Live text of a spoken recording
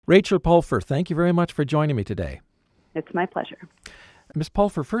Rachel Pulfer, thank you very much for joining me today. It's my pleasure. Ms.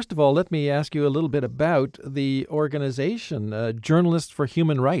 Pulfer, first of all, let me ask you a little bit about the organization, Journalists for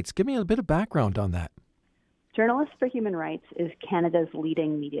Human Rights. Give me a bit of background on that. Journalists for Human Rights is Canada's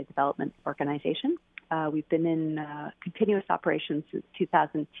leading media development organization. We've been in continuous operation since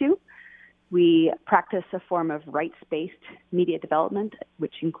 2002. We practice a form of rights-based media development,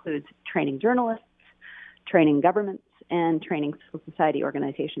 which includes training journalists, training governments, and training civil society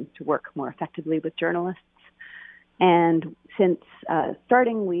organizations to work more effectively with journalists. And since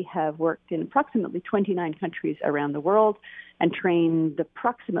starting, we have worked in approximately 29 countries around the world and trained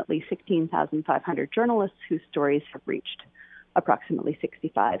approximately 16,500 journalists whose stories have reached approximately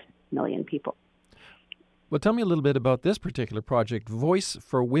 65 million people. Well, tell me a little bit about this particular project, Voice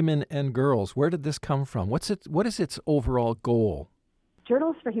for Women and Girls. Where did this come from? What is its overall goal?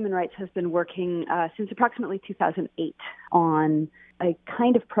 Journalists for Human Rights has been working since approximately 2008 on a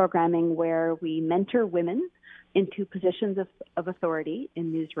kind of programming where we mentor women into positions of authority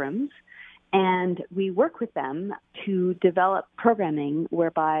in newsrooms, and we work with them to develop programming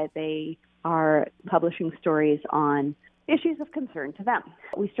whereby they are publishing stories on issues of concern to them.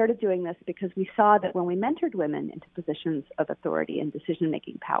 We started doing this because we saw that when we mentored women into positions of authority and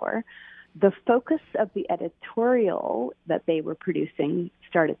decision-making power, the focus of the editorial that they were producing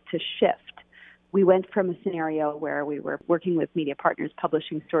started to shift. We went from a scenario where we were working with media partners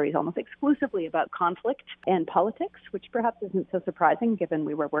publishing stories almost exclusively about conflict and politics, which perhaps isn't so surprising given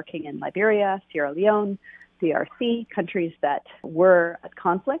we were working in Liberia, Sierra Leone, DRC, countries that were at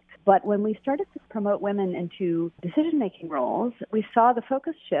conflict. But when we started to promote women into decision-making roles, we saw the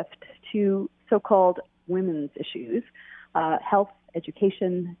focus shift to so-called women's issues, health,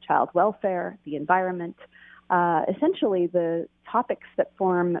 education, child welfare, the environment, essentially the topics that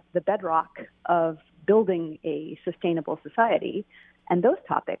form the bedrock of building a sustainable society. And those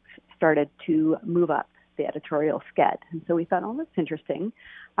topics started to move up the editorial sched. And so we thought, oh, that's interesting.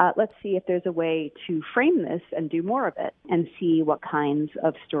 Let's see if there's a way to frame this and do more of it and see what kinds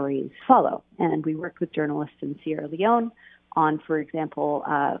of stories follow. And we worked with journalists in Sierra Leone on, for example,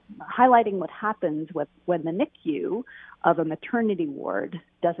 highlighting what happens when the NICU of a maternity ward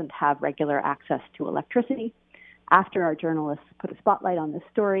doesn't have regular access to electricity. After our journalists put a spotlight on this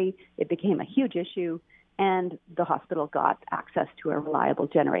story, it became a huge issue, and the hospital got access to a reliable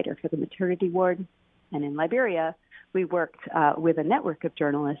generator for the maternity ward. And in Liberia, we worked with a network of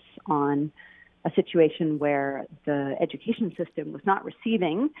journalists on a situation where the education system was not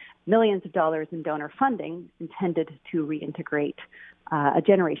receiving millions of dollars in donor funding intended to reintegrate a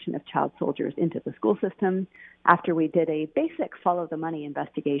generation of child soldiers into the school system. After we did a basic follow the money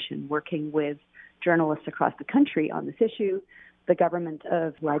investigation working with journalists across the country on this issue, the government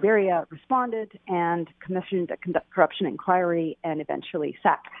of Liberia responded and commissioned a corruption inquiry and eventually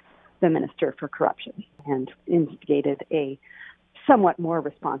sacked the Minister for Corruption and instigated a somewhat more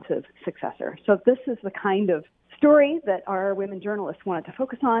responsive successor. So this is the kind of story that our women journalists wanted to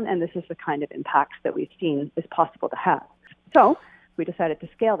focus on, and this is the kind of impacts that we've seen is possible to have. So we decided to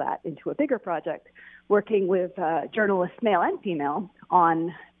scale that into a bigger project, working with journalists, male and female,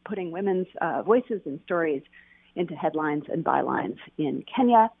 on putting women's voices and stories into headlines and bylines in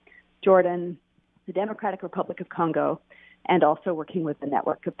Kenya, Jordan, the Democratic Republic of Congo, and also working with the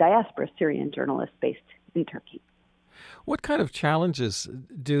network of diaspora Syrian journalists based in Turkey. What kind of challenges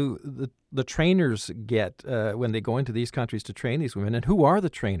do the trainers get when they go into these countries to train these women, and who are the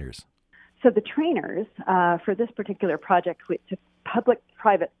trainers? So the trainers for this particular project, it's a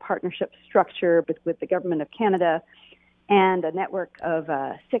public-private partnership structure with the Government of Canada and a network of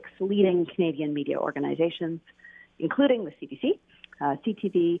 6 leading Canadian media organizations, including the CBC,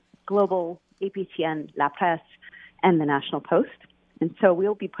 CTV, Global, APTN, La Presse, and the National Post. And so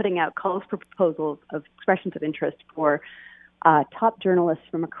we'll be putting out calls for proposals of expressions of interest for top journalists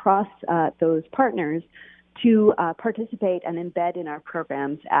from across those partners to participate and embed in our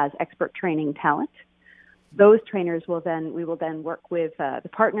programs as expert training talent. Those trainers we will then work with the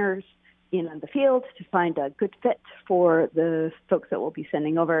partners in the field to find a good fit for the folks that we'll be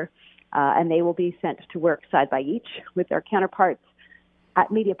sending over, and they will be sent to work side by each with their counterparts at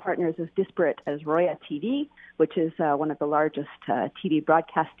media partners as disparate as Roya TV, which is one of the largest TV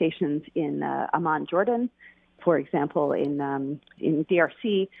broadcast stations in Amman, Jordan, for example, in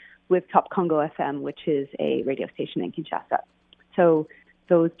DRC, with Top Congo FM, which is a radio station in Kinshasa. So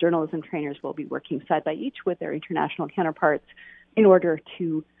those journalism trainers will be working side by each with their international counterparts in order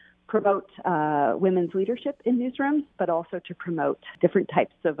to promote women's leadership in newsrooms, but also to promote different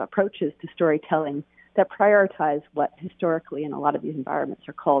types of approaches to storytelling that prioritize what historically in a lot of these environments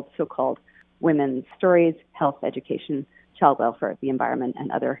are called so-called women's stories, health, education, child welfare, the environment,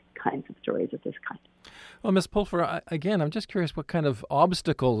 and other kinds of stories of this kind. Well, Ms. Pulver, again, I'm just curious what kind of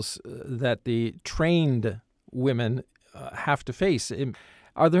obstacles that the trained women have to face.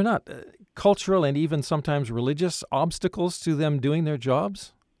 Are there not cultural and even sometimes religious obstacles to them doing their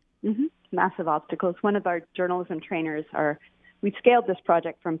jobs? Mm-hmm. Massive obstacles. One of our journalism trainers we scaled this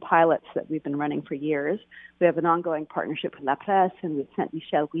project from pilots that we've been running for years. We have an ongoing partnership with La Presse, and we've sent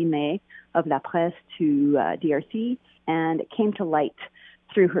Michelle Guimet of La Presse to DRC, and it came to light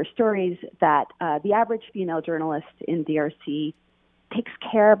through her stories that the average female journalist in DRC takes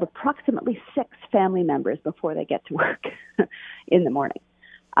care of approximately 6 family members before they get to work in the morning.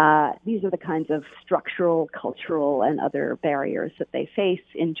 These are the kinds of structural, cultural, and other barriers that they face.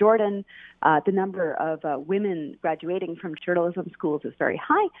 In Jordan, the number of women graduating from journalism schools is very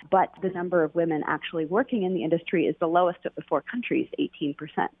high, but the number of women actually working in the industry is the lowest of the 4 countries, 18%.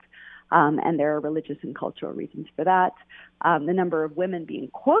 And there are religious and cultural reasons for that. The number of women being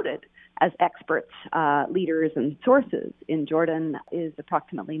quoted as experts, leaders, and sources in Jordan is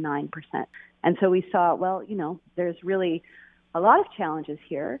approximately 9%. And so we saw, there's really a lot of challenges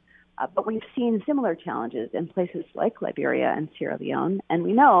here, but we've seen similar challenges in places like Liberia and Sierra Leone. And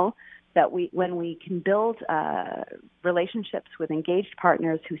we know that when we can build relationships with engaged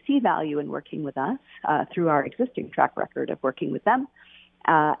partners who see value in working with us through our existing track record of working with them,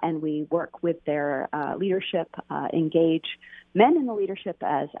 and we work with their leadership, engage men in the leadership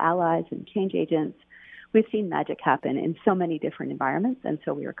as allies and change agents, we've seen magic happen in so many different environments. And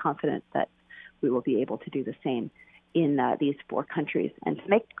so we are confident that we will be able to do the same in these 4 countries. And to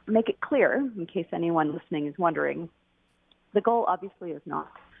make it clear, in case anyone listening is wondering, the goal obviously is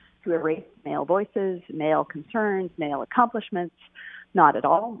not to erase male voices, male concerns, male accomplishments, not at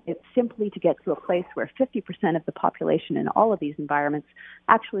all. It's simply to get to a place where 50% of the population in all of these environments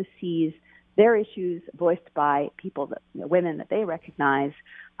actually sees their issues voiced by women that they recognize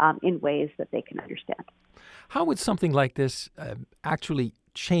in ways that they can understand. How would something like this actually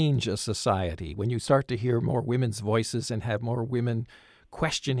change a society when you start to hear more women's voices and have more women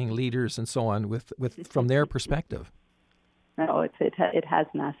questioning leaders and so on from their perspective? No, it has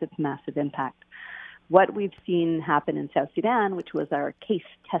massive impact. What we've seen happen in South Sudan, which was our case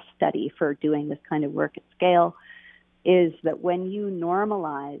test study for doing this kind of work at scale, is that when you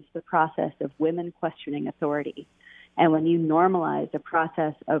normalize the process of women questioning authority, and when you normalize the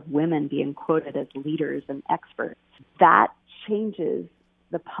process of women being quoted as leaders and experts, that changes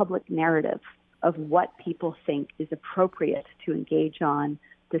the public narrative of what people think is appropriate to engage on,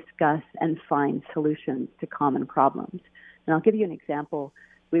 discuss, and find solutions to common problems. And I'll give you an example.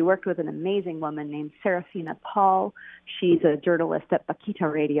 We worked with an amazing woman named Serafina Paul. She's a journalist at Bakita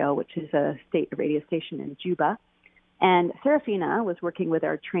Radio, which is a state radio station in Juba. And Serafina was working with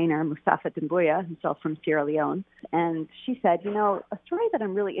our trainer, Mustafa Dumbuya, himself from Sierra Leone. And she said, a story that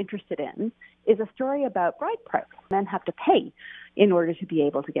I'm really interested in is a story about bride price. Men have to pay in order to be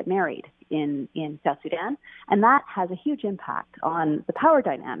able to get married in South Sudan. And that has a huge impact on the power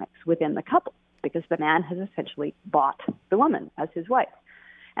dynamics within the couple, because the man has essentially bought the woman as his wife.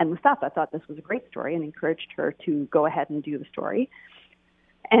 And Mustafa thought this was a great story and encouraged her to go ahead and do the story,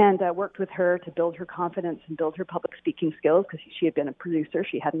 and worked with her to build her confidence and build her public speaking skills, because she had been a producer.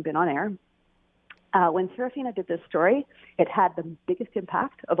 She hadn't been on air. When Serafina did this story, it had the biggest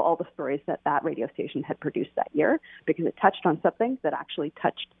impact of all the stories that radio station had produced that year, because it touched on something that actually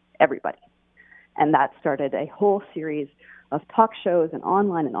touched everybody. And that started a whole series of talk shows and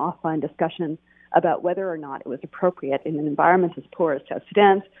online and offline discussions about whether or not it was appropriate in an environment as poor as South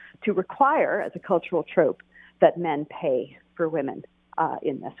Sudan's to require, as a cultural trope, that men pay for women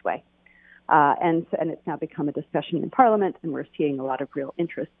in this way. And it's now become a discussion in Parliament, and we're seeing a lot of real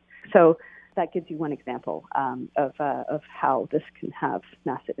interest. So that gives you one example of how this can have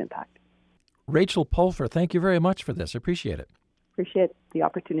massive impact. Rachel Pulver, thank you very much for this. I appreciate it. Appreciate the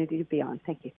opportunity to be on. Thank you.